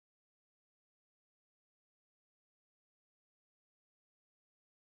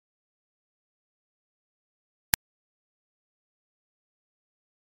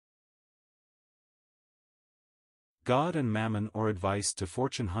God and Mammon or Advice to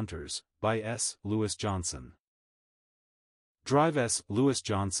Fortune Hunters, by S. Lewis Johnson. Drive S. Lewis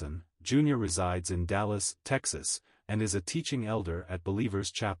Johnson, Jr. resides in Dallas, Texas, and is a teaching elder at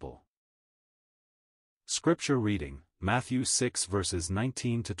Believers Chapel. Scripture reading, Matthew 6 verses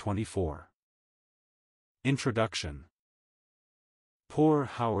 19 to 24. Introduction. Poor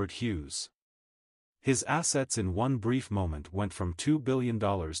Howard Hughes. His assets in one brief moment went from $2 billion to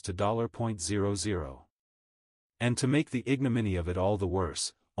 $0.00. And to make the ignominy of it all the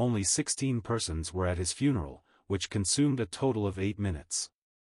worse, only 16 persons were at his funeral, which consumed a total of 8 minutes.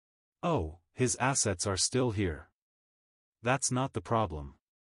 Oh, his assets are still here. That's not the problem.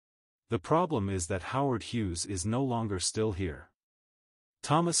 The problem is that Howard Hughes is no longer still here.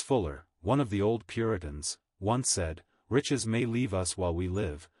 Thomas Fuller, one of the old Puritans, once said, "Riches may leave us while we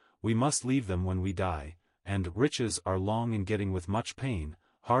live, we must leave them when we die, and riches are long in getting with much pain,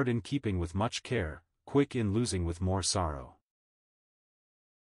 hard in keeping with much care, quick in losing with more sorrow."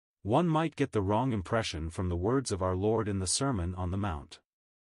 One might get the wrong impression from the words of our Lord in the Sermon on the Mount.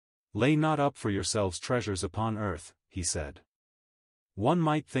 "Lay not up for yourselves treasures upon earth," he said. One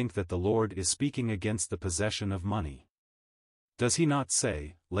might think that the Lord is speaking against the possession of money. Does he not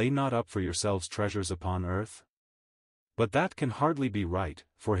say, "Lay not up for yourselves treasures upon earth"? But that can hardly be right,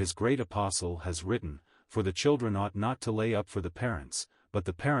 for his great apostle has written, "For the children ought not to lay up for the parents, but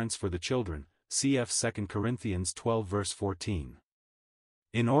the parents for the children," cf 2 Corinthians 12 verse 14.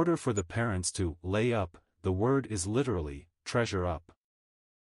 In order for the parents to lay up, the word is literally, treasure up.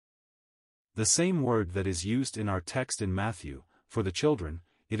 The same word that is used in our text in Matthew, for the children,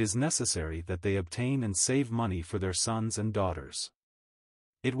 it is necessary that they obtain and save money for their sons and daughters.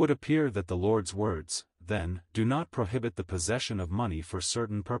 It would appear that the Lord's words, then, do not prohibit the possession of money for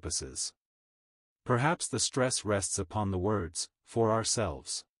certain purposes. Perhaps the stress rests upon the words, for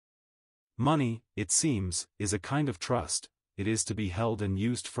ourselves. Money, it seems, is a kind of trust, it is to be held and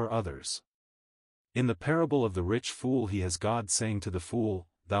used for others. In the parable of the rich fool he has God saying to the fool,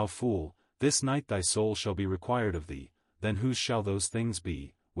 "Thou fool, this night thy soul shall be required of thee, then whose shall those things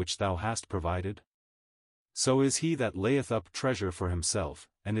be, which thou hast provided?" So is he that layeth up treasure for himself,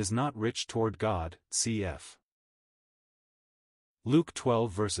 and is not rich toward God, cf. Luke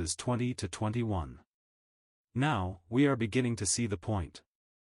 12 verses 20 to 21. Now, we are beginning to see the point.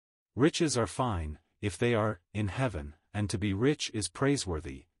 Riches are fine, if they are in heaven, and to be rich is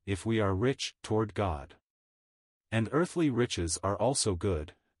praiseworthy, if we are rich toward God. And earthly riches are also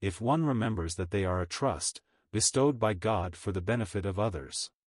good, if one remembers that they are a trust, bestowed by God for the benefit of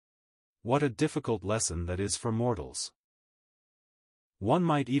others. What a difficult lesson that is for mortals. One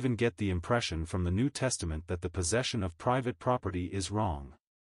might even get the impression from the New Testament that the possession of private property is wrong.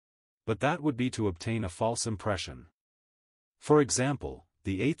 But that would be to obtain a false impression. For example,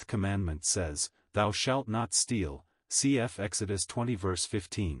 the 8th commandment says, "Thou shalt not steal," cf Exodus 20 verse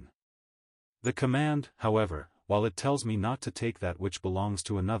 15. The command, however, while it tells me not to take that which belongs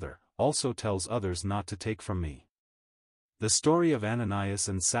to another, also tells others not to take from me. The story of Ananias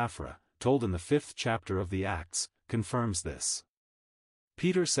and Sapphira, told in the 5th chapter of the Acts, confirms this.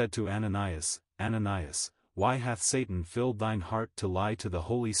 Peter said to Ananias, "Ananias, why hath Satan filled thine heart to lie to the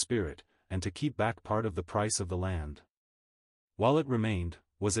Holy Spirit, and to keep back part of the price of the land? While it remained,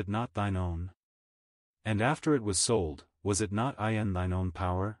 was it not thine own? And after it was sold, was it not in thine own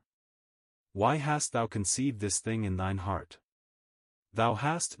power? Why hast thou conceived this thing in thine heart? Thou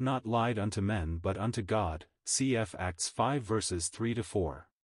hast not lied unto men but unto God," cf Acts 5 verses 3 to 4.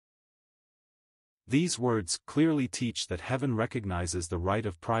 These words clearly teach that heaven recognizes the right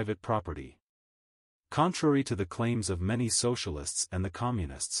of private property. Contrary to the claims of many socialists and the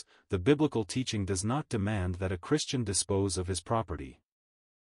communists, the biblical teaching does not demand that a Christian dispose of his property.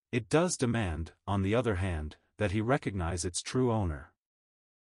 It does demand, on the other hand, that he recognize its true owner.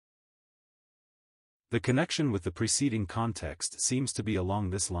 The connection with the preceding context seems to be along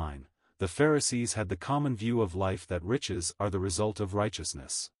this line. The Pharisees had the common view of life that riches are the result of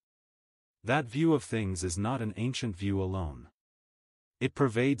righteousness. That view of things is not an ancient view alone. It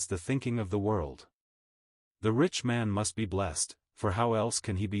pervades the thinking of the world. The rich man must be blessed, for how else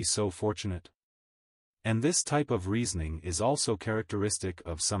can he be so fortunate? And this type of reasoning is also characteristic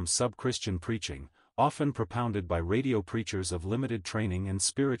of some sub-Christian preaching, often propounded by radio preachers of limited training and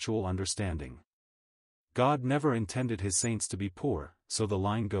spiritual understanding. God never intended his saints to be poor, so the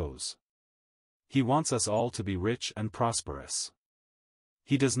line goes. He wants us all to be rich and prosperous.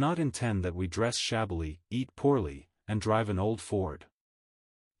 He does not intend that we dress shabbily, eat poorly, and drive an old Ford.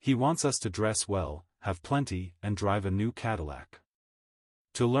 He wants us to dress well, have plenty, and drive a new Cadillac.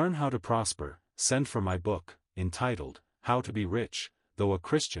 To learn how to prosper, send for my book, entitled, How to Be Rich, Though a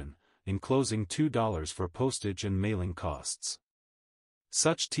Christian, enclosing $2 for postage and mailing costs.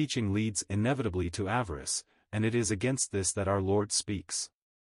 Such teaching leads inevitably to avarice, and it is against this that our Lord speaks.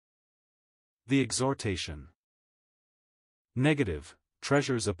 The exhortation. Negative,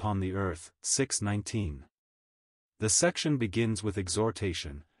 treasures upon the earth, 6:19. The section begins with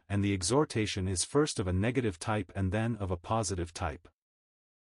exhortation, and the exhortation is first of a negative type and then of a positive type.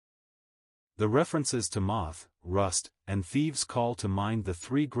 The references to moth, rust, and thieves call to mind the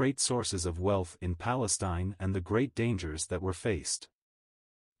three great sources of wealth in Palestine and the great dangers that were faced.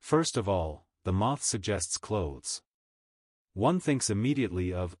 First of all, the moth suggests clothes. One thinks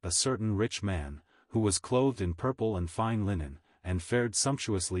immediately of a certain rich man, who was clothed in purple and fine linen, and fared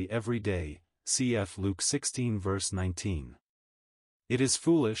sumptuously every day, cf. Luke 16 verse 19. It is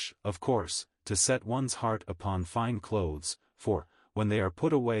foolish, of course, to set one's heart upon fine clothes, for, when they are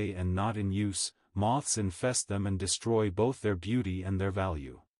put away and not in use, moths infest them and destroy both their beauty and their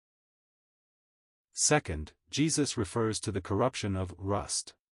value. Second, Jesus refers to the corruption of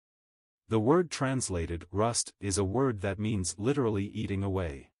rust. The word translated rust is a word that means literally eating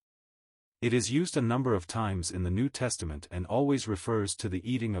away. It is used a number of times in the New Testament and always refers to the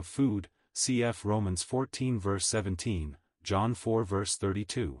eating of food, cf. Romans 14 verse 17, John 4 verse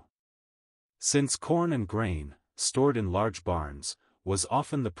 32. Since corn and grain, stored in large barns, was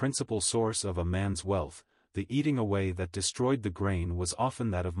often the principal source of a man's wealth, the eating away that destroyed the grain was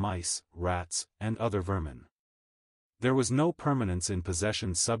often that of mice, rats, and other vermin. There was no permanence in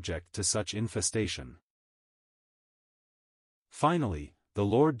possessions subject to such infestation. Finally, the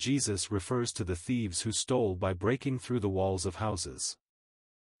Lord Jesus refers to the thieves who stole by breaking through the walls of houses.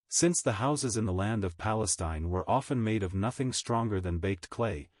 Since the houses in the land of Palestine were often made of nothing stronger than baked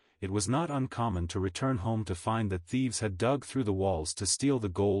clay, it was not uncommon to return home to find that thieves had dug through the walls to steal the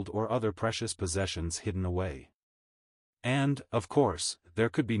gold or other precious possessions hidden away. And, of course, there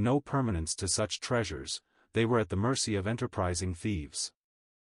could be no permanence to such treasures, they were at the mercy of enterprising thieves.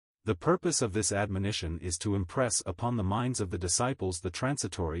 The purpose of this admonition is to impress upon the minds of the disciples the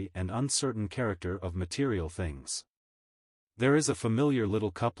transitory and uncertain character of material things. There is a familiar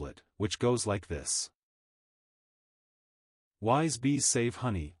little couplet, which goes like this. Wise bees save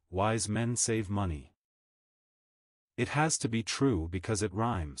honey, wise men save money. It has to be true because it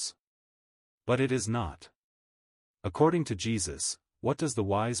rhymes. But it is not. According to Jesus, what does the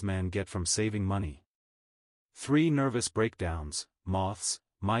wise man get from saving money? 3 nervous breakdowns, moths,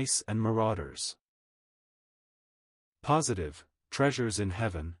 mice and marauders. Positive, treasures in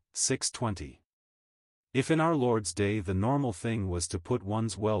heaven, 6:20. If in our Lord's day the normal thing was to put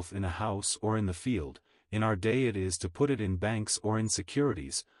one's wealth in a house or in the field, in our day it is to put it in banks or in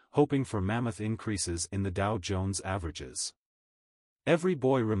securities, hoping for mammoth increases in the Dow Jones averages. Every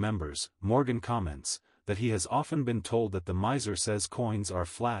boy remembers, Morgan comments, that he has often been told that the miser says coins are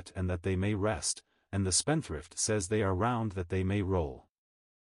flat and that they may rest, and the spendthrift says they are round that they may roll.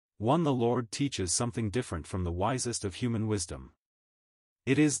 The Lord teaches something different from the wisest of human wisdom.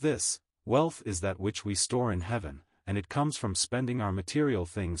 It is this: wealth is that which we store in heaven, and it comes from spending our material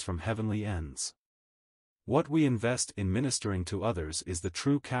things from heavenly ends. What we invest in ministering to others is the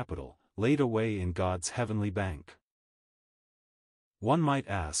true capital, laid away in God's heavenly bank. One might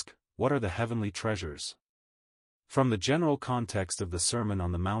ask, what are the heavenly treasures? From the general context of the Sermon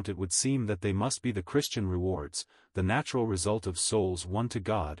on the Mount it would seem that they must be the Christian rewards, the natural result of souls won to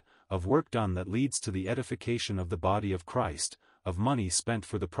God, of work done that leads to the edification of the body of Christ, of money spent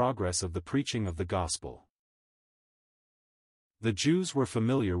for the progress of the preaching of the gospel. The Jews were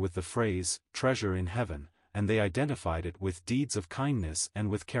familiar with the phrase, treasure in heaven, and they identified it with deeds of kindness and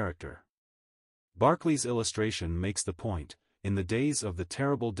with character. Barclay's illustration makes the point. In the days of the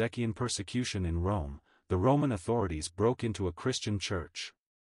terrible Decian persecution in Rome, the Roman authorities broke into a Christian church.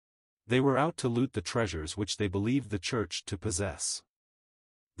 They were out to loot the treasures which they believed the church to possess.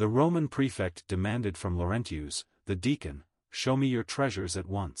 The Roman prefect demanded from Laurentius, the deacon, "Show me your treasures at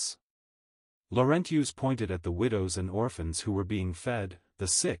once." Laurentius pointed at the widows and orphans who were being fed, the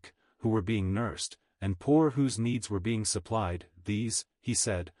sick, who were being nursed, and poor whose needs were being supplied. These, he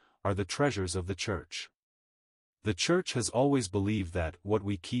said, are the treasures of the church. The church has always believed that what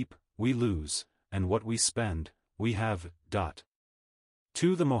we keep, we lose, and what we spend, we have.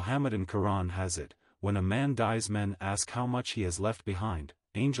 2. The Mohammedan Quran has it, when a man dies men ask how much he has left behind,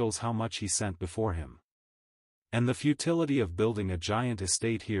 angels how much he sent before him. And the futility of building a giant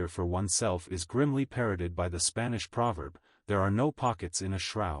estate here for oneself is grimly parroted by the Spanish proverb, there are no pockets in a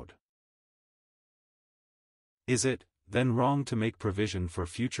shroud. Is it, then, wrong to make provision for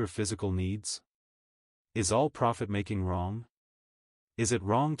future physical needs? Is all profit-making wrong? Is it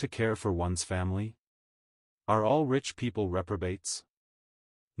wrong to care for one's family? Are all rich people reprobates?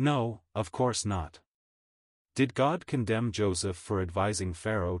 No, of course not. Did God condemn Joseph for advising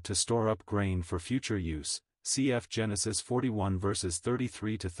Pharaoh to store up grain for future use? Cf. Genesis 41 verses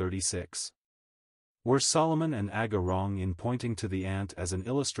 33 to 36. Were Solomon and Aga wrong in pointing to the ant as an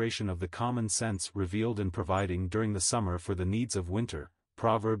illustration of the common sense revealed in providing during the summer for the needs of winter?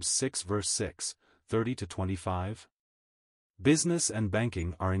 Proverbs 6 verse 6, 30 to 25. Business and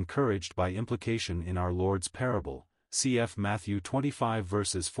banking are encouraged by implication in our Lord's parable. Cf. Matthew 25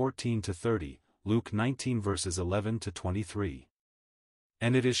 verses 14 to 30, Luke 19 verses 11 to 23.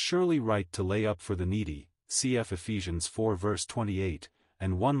 And it is surely right to lay up for the needy. Cf. Ephesians 4 verse 28,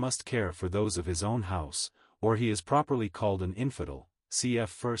 and one must care for those of his own house, or he is properly called an infidel.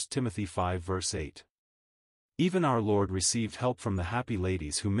 Cf. 1 Timothy 5 verse 8. Even our Lord received help from the happy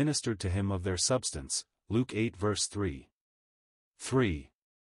ladies who ministered to him of their substance. Luke 8 verse 3. 3.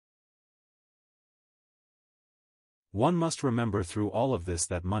 One must remember through all of this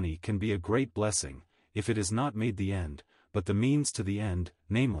that money can be a great blessing, if it is not made the end, but the means to the end,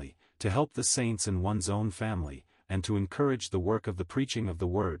 namely, to help the saints in one's own family, and to encourage the work of the preaching of the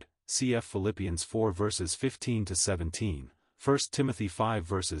word. Cf. Philippians 4 verses 15 to 17, 1 Timothy 5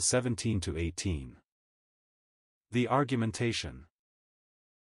 verses 17 to 18. The argumentation.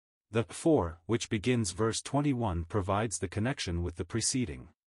 The for, which begins verse 21, provides the connection with the preceding.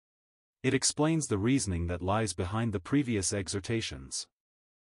 It explains the reasoning that lies behind the previous exhortations.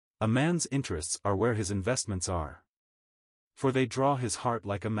 A man's interests are where his investments are. For they draw his heart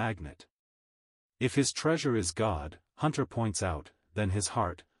like a magnet. If his treasure is God, Hunter points out, then his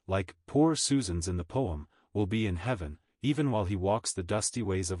heart, like poor Susan's in the poem, will be in heaven, even while he walks the dusty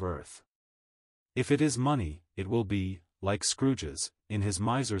ways of earth. If it is money, it will be, like Scrooge's, in his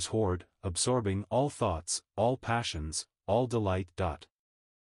miser's hoard, absorbing all thoughts, all passions, all delight.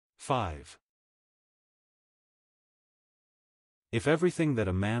 5. If everything that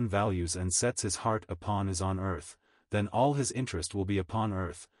a man values and sets his heart upon is on earth, then all his interest will be upon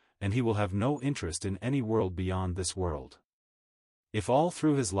earth, and he will have no interest in any world beyond this world. If all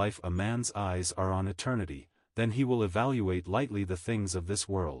through his life a man's eyes are on eternity, then he will evaluate lightly the things of this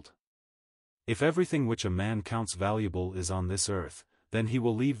world. If everything which a man counts valuable is on this earth, then he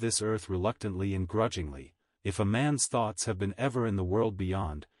will leave this earth reluctantly and grudgingly. If a man's thoughts have been ever in the world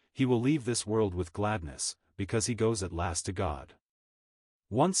beyond, he will leave this world with gladness, because he goes at last to God.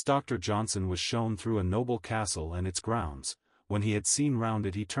 Once Dr. Johnson was shown through a noble castle and its grounds. When he had seen round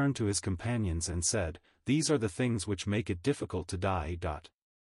it, he turned to his companions and said, "These are the things which make it difficult to die."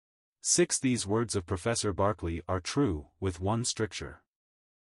 6. These words of Professor Barclay are true, with one stricture.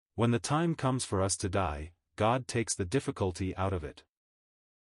 When the time comes for us to die, God takes the difficulty out of it.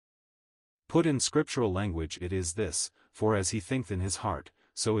 Put in scriptural language it is this, for as he thinketh in his heart,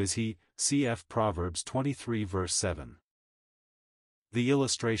 so is he. Cf. Proverbs 23 verse 7. The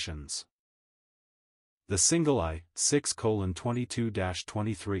illustrations. The single eye,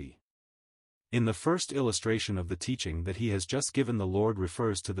 6:22-23. In the first illustration of the teaching that he has just given, the Lord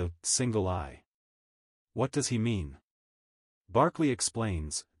refers to the single eye. What does he mean? Barclay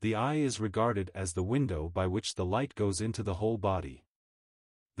explains, the eye is regarded as the window by which the light goes into the whole body.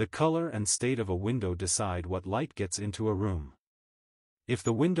 The color and state of a window decide what light gets into a room. If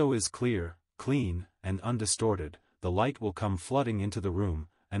the window is clear, clean, and undistorted, the light will come flooding into the room,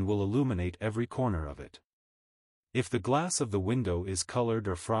 and will illuminate every corner of it. If the glass of the window is colored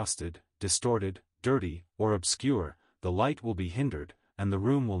or frosted, distorted, dirty, or obscure, the light will be hindered, and the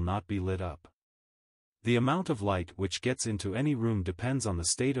room will not be lit up. The amount of light which gets into any room depends on the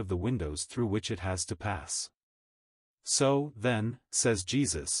state of the windows through which it has to pass. So, then, says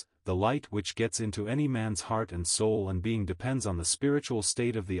Jesus, the light which gets into any man's heart and soul and being depends on the spiritual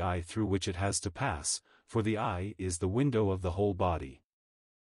state of the eye through which it has to pass, for the eye is the window of the whole body.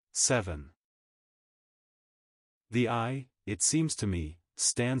 7. The eye, it seems to me,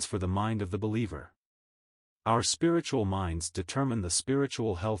 stands for the mind of the believer. Our spiritual minds determine the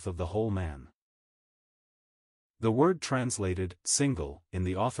spiritual health of the whole man. The word translated, single, in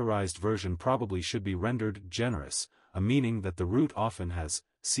the Authorized Version probably should be rendered, generous, a meaning that the root often has,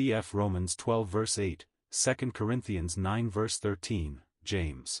 cf. Romans 12 verse 8, 2 Corinthians 9 verse 13,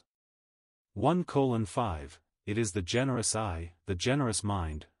 James 1:5, it is the generous eye, the generous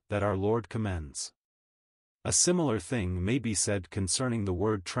mind, that our Lord commends. A similar thing may be said concerning the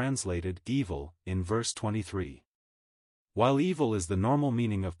word translated, evil, in verse 23. While evil is the normal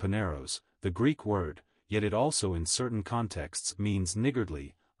meaning of poneros, the Greek word, yet it also in certain contexts means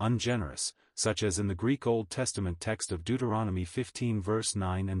niggardly, ungenerous, such as in the Greek Old Testament text of Deuteronomy 15 verse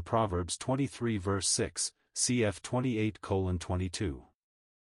 9 and Proverbs 23 verse 6, cf. 28:22.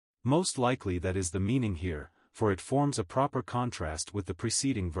 Most likely that is the meaning here, for it forms a proper contrast with the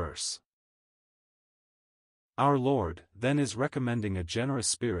preceding verse. Our Lord, then, is recommending a generous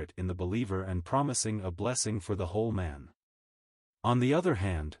spirit in the believer and promising a blessing for the whole man. On the other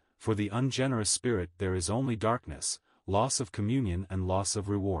hand, for the ungenerous spirit there is only darkness, loss of communion and loss of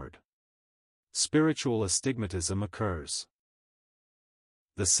reward. Spiritual astigmatism occurs.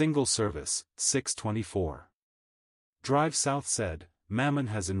 The Single Service, 624. Drive South said, Mammon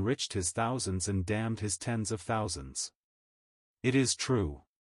has enriched his thousands and damned his tens of thousands. It is true.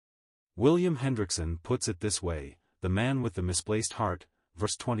 William Hendrickson puts it this way, the man with the misplaced heart,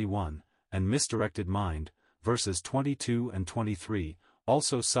 verse 21, and misdirected mind, verses 22 and 23,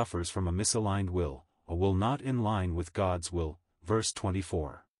 also suffers from a misaligned will, a will not in line with God's will, verse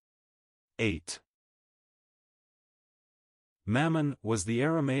 24. 8. Mammon was the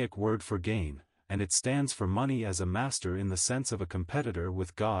Aramaic word for gain, and it stands for money as a master in the sense of a competitor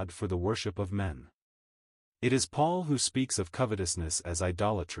with God for the worship of men. It is Paul who speaks of covetousness as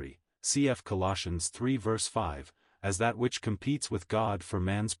idolatry, cf. Colossians 3 verse 5, as that which competes with God for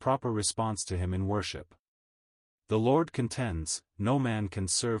man's proper response to him in worship. The Lord contends, no man can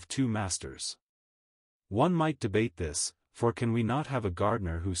serve two masters. One might debate this, for can we not have a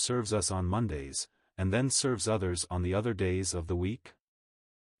gardener who serves us on Mondays, and then serves others on the other days of the week?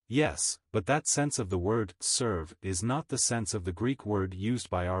 Yes, but that sense of the word serve is not the sense of the Greek word used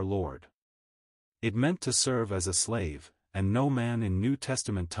by our Lord. It meant to serve as a slave, and no man in New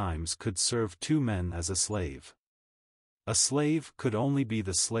Testament times could serve two men as a slave. A slave could only be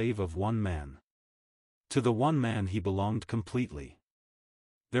the slave of one man. To the one man he belonged completely.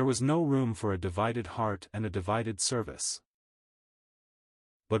 There was no room for a divided heart and a divided service.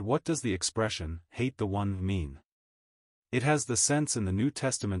 But what does the expression, hate the one, mean? It has the sense in the New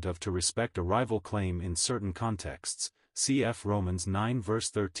Testament of to respect a rival claim in certain contexts, cf. Romans 9 verse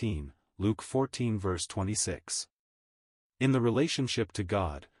 13, Luke 14 verse 26. In the relationship to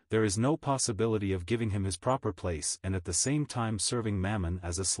God, there is no possibility of giving him his proper place and at the same time serving Mammon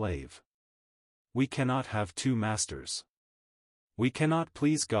as a slave. We cannot have two masters. We cannot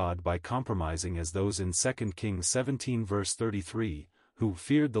please God by compromising as those in 2 Kings 17 verse 33, who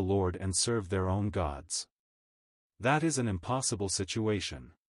feared the Lord and served their own gods. That is an impossible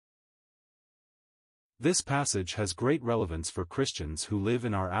situation. This passage has great relevance for Christians who live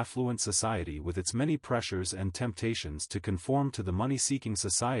in our affluent society with its many pressures and temptations to conform to the money-seeking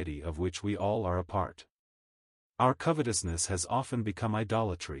society of which we all are a part. Our covetousness has often become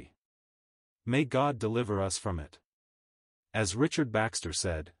idolatry. May God deliver us from it. As Richard Baxter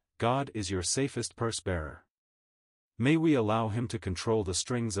said, God is your safest purse-bearer. May we allow him to control the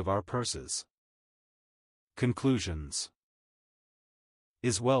strings of our purses. Conclusions.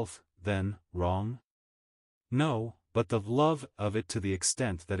 Is wealth, then, wrong? No, but the love of it to the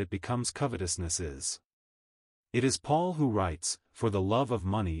extent that it becomes covetousness is. It is Paul who writes, for the love of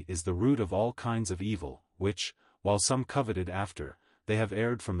money is the root of all kinds of evil, which, while some coveted after, they have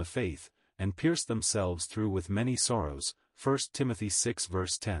erred from the faith, and pierced themselves through with many sorrows, 1 Timothy 6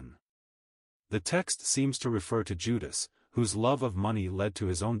 verse 10. The text seems to refer to Judas, whose love of money led to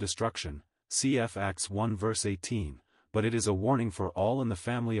his own destruction, cf. Acts 1 verse 18, but it is a warning for all in the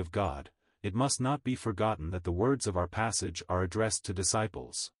family of God. It must not be forgotten that the words of our passage are addressed to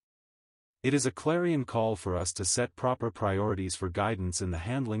disciples. It is a clarion call for us to set proper priorities for guidance in the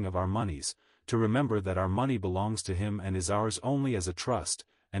handling of our monies, to remember that our money belongs to Him and is ours only as a trust,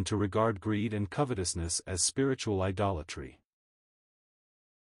 and to regard greed and covetousness as spiritual idolatry.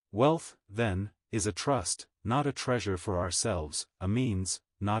 Wealth, then, is a trust, not a treasure for ourselves, a means,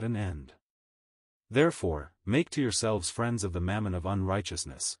 not an end. Therefore, make to yourselves friends of the mammon of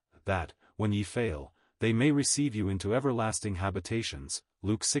unrighteousness, that, when ye fail, they may receive you into everlasting habitations.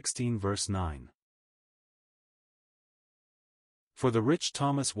 Luke 16 verse 9. For the rich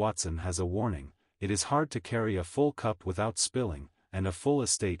Thomas Watson has a warning, it is hard to carry a full cup without spilling, and a full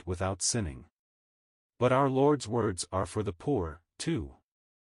estate without sinning. But our Lord's words are for the poor, too.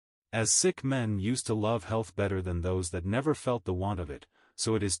 As sick men used to love health better than those that never felt the want of it,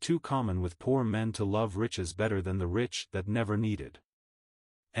 so it is too common with poor men to love riches better than the rich that never needed.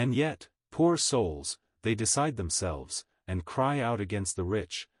 And yet, poor souls, they decide themselves, and cry out against the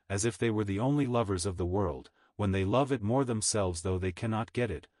rich, as if they were the only lovers of the world, when they love it more themselves though they cannot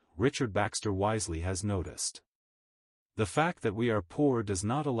get it, Richard Baxter wisely has noticed. The fact that we are poor does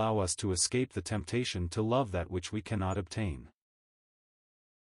not allow us to escape the temptation to love that which we cannot obtain.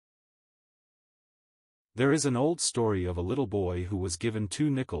 There is an old story of a little boy who was given 2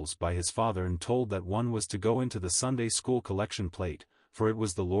 nickels by his father and told that one was to go into the Sunday school collection plate, for it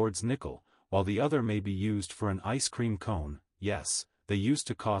was the Lord's nickel, while the other may be used for an ice cream cone. Yes, they used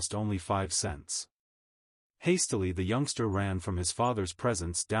to cost only 5 cents. Hastily the youngster ran from his father's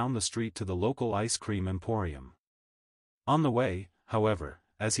presence down the street to the local ice cream emporium. On the way, however,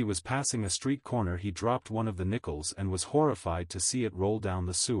 as he was passing a street corner he dropped one of the nickels and was horrified to see it roll down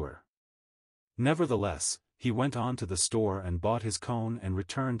the sewer. Nevertheless, he went on to the store and bought his cone and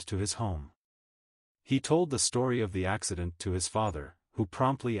returned to his home. He told the story of the accident to his father, who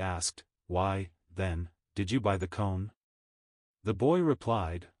promptly asked, "Why, then, did you buy the cone?" The boy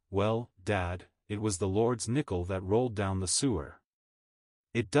replied, "Well, Dad, it was the Lord's nickel that rolled down the sewer."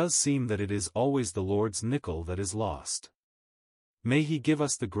 It does seem that it is always the Lord's nickel that is lost. May He give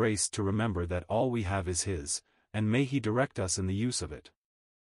us the grace to remember that all we have is His, and may He direct us in the use of it.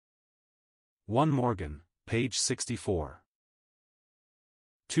 1 Morgan, page 64.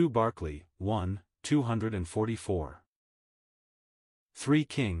 2 Barclay, 1, 244. 3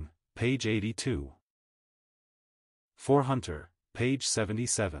 King, page 82. 4 Hunter, page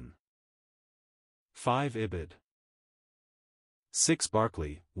 77. 5 Ibid. 6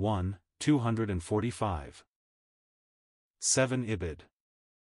 Barclay, 1, 245. 7 Ibid.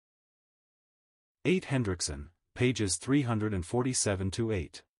 8 Hendrickson, pages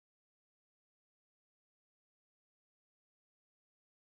 347-8.